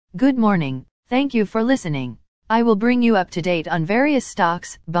Good morning. Thank you for listening. I will bring you up to date on various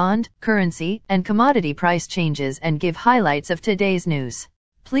stocks, bond, currency, and commodity price changes and give highlights of today's news.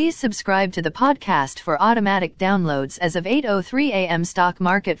 Please subscribe to the podcast for automatic downloads. As of 8:03 a.m. stock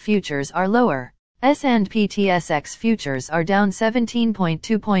market futures are lower. S&P TSX futures are down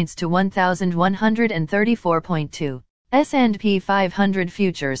 17.2 points to 1,134.2. S&P 500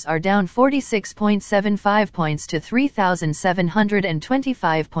 futures are down 46.75 points to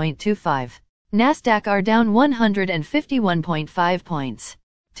 3,725.25. Nasdaq are down 151.5 points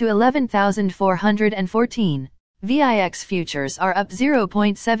to 11,414. VIX futures are up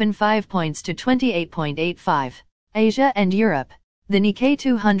 0.75 points to 28.85. Asia and Europe. The Nikkei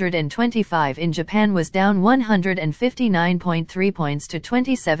 225 in Japan was down 159.3 points to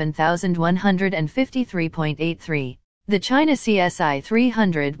 27,153.83. The China CSI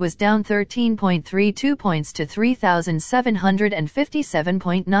 300 was down 13.32 points to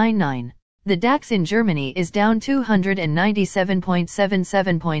 3,757.99. The DAX in Germany is down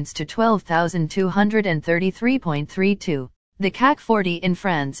 297.77 points to 12,233.32. The CAC 40 in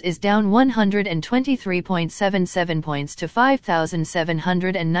France is down 123.77 points to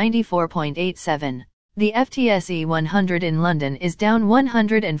 5,794.87. The FTSE 100 in London is down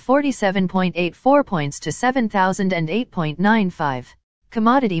 147.84 points to 7,008.95.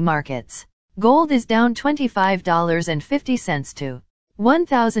 Commodity markets. Gold is down $25.50 to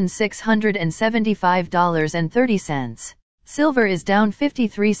 $1,675.30. Silver is down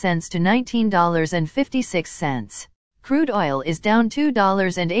 53 cents to $19.56. Crude oil is down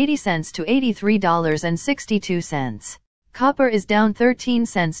 $2.80 to $83.62. Copper is down 13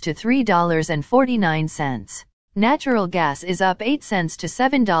 cents to $3.49. Natural gas is up 8 cents to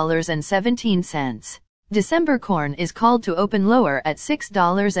 $7.17. December corn is called to open lower at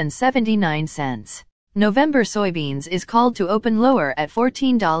 $6.79. November soybeans is called to open lower at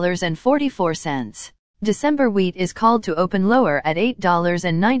 $14.44. December wheat is called to open lower at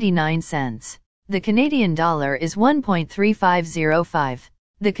 $8.99. The Canadian dollar is 1.3505.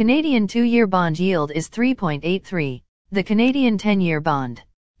 The Canadian 2-year bond yield is 3.83. The Canadian 10-year bond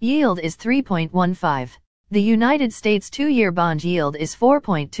yield is 3.15. The United States 2-year bond yield is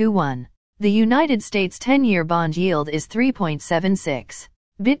 4.21. The United States 10-year bond yield is 3.76.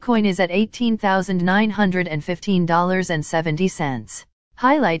 Bitcoin is at $18,915.70.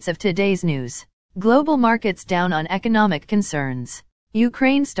 Highlights of today's news. Global markets down on economic concerns.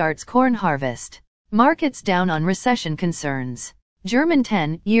 Ukraine starts corn harvest. Markets down on recession concerns. German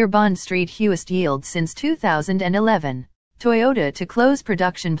 10-year bond street highest yield since 2011. Toyota to close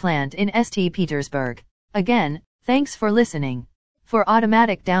production plant in St. Petersburg. Again, thanks for listening. For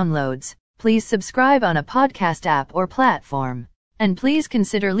automatic downloads, please subscribe on a podcast app or platform. And please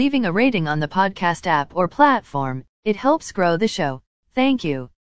consider leaving a rating on the podcast app or platform. It helps grow the show. Thank you.